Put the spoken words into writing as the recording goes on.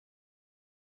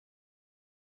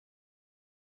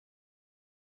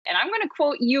and I'm going to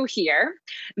quote you here,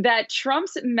 that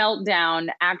Trump's meltdown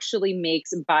actually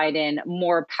makes Biden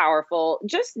more powerful.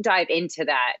 Just dive into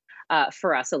that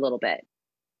for us a little bit.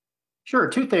 Sure.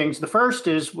 Two things. The first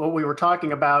is what we were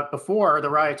talking about before the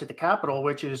riots at the Capitol,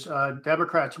 which is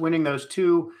Democrats winning those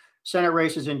two Senate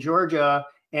races in Georgia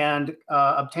and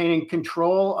obtaining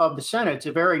control of the Senate. It's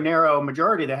a very narrow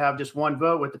majority. They have just one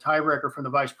vote with the tiebreaker from the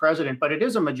vice president, but it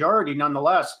is a majority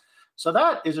nonetheless. So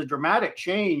that is a dramatic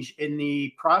change in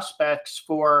the prospects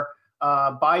for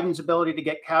Biden's ability to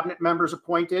get cabinet members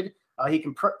appointed. He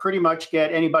can pretty much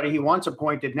get anybody he wants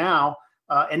appointed now.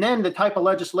 And then the type of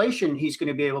legislation he's going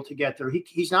to be able to get through.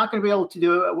 He's not going to be able to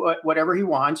do whatever he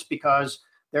wants because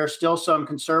there are still some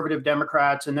conservative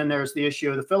Democrats. And then there's the issue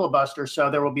of the filibuster.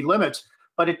 So there will be limits.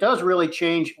 But it does really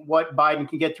change what Biden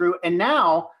can get through. And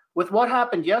now, with what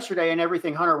happened yesterday and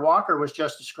everything Hunter Walker was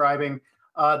just describing,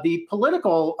 the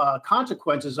political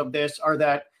consequences of this are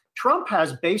that Trump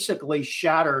has basically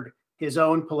shattered his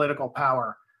own political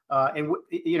power.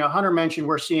 Hunter mentioned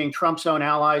we're seeing Trump's own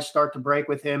allies start to break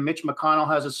with him. Mitch McConnell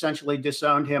has essentially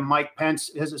disowned him. Mike Pence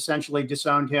has essentially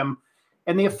disowned him.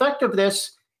 And the effect of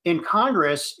this in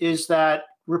Congress is that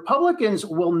Republicans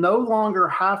will no longer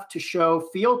have to show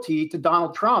fealty to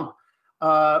Donald Trump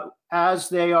as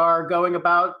they are going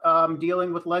about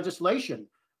dealing with legislation.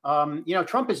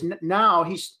 Trump is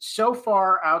he's so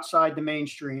far outside the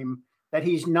mainstream that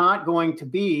he's not going to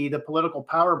be the political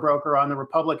power broker on the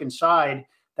Republican side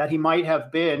that he might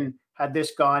have been had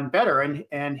this gone better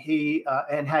and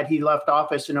had he left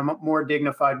office in a more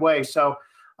dignified way. So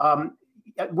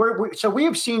we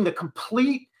have seen the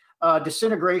complete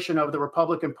disintegration of the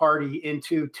Republican Party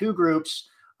into two groups.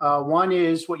 One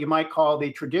is what you might call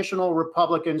the traditional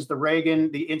Republicans, the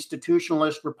Reagan, the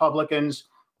institutionalist Republicans.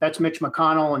 That's Mitch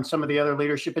McConnell and some of the other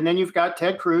leadership. And then you've got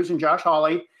Ted Cruz and Josh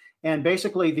Hawley, and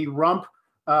basically the rump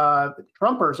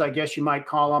Trumpers, I guess you might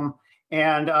call them.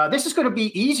 And this is going to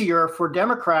be easier for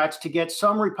Democrats to get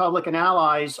some Republican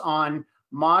allies on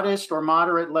modest or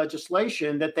moderate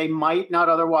legislation that they might not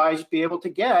otherwise be able to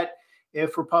get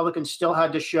if Republicans still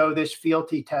had to show this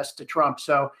fealty test to Trump.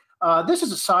 So this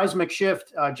is a seismic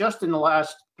shift just in the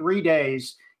last 3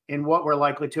 days in what we're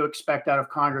likely to expect out of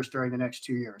Congress during the next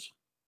 2 years.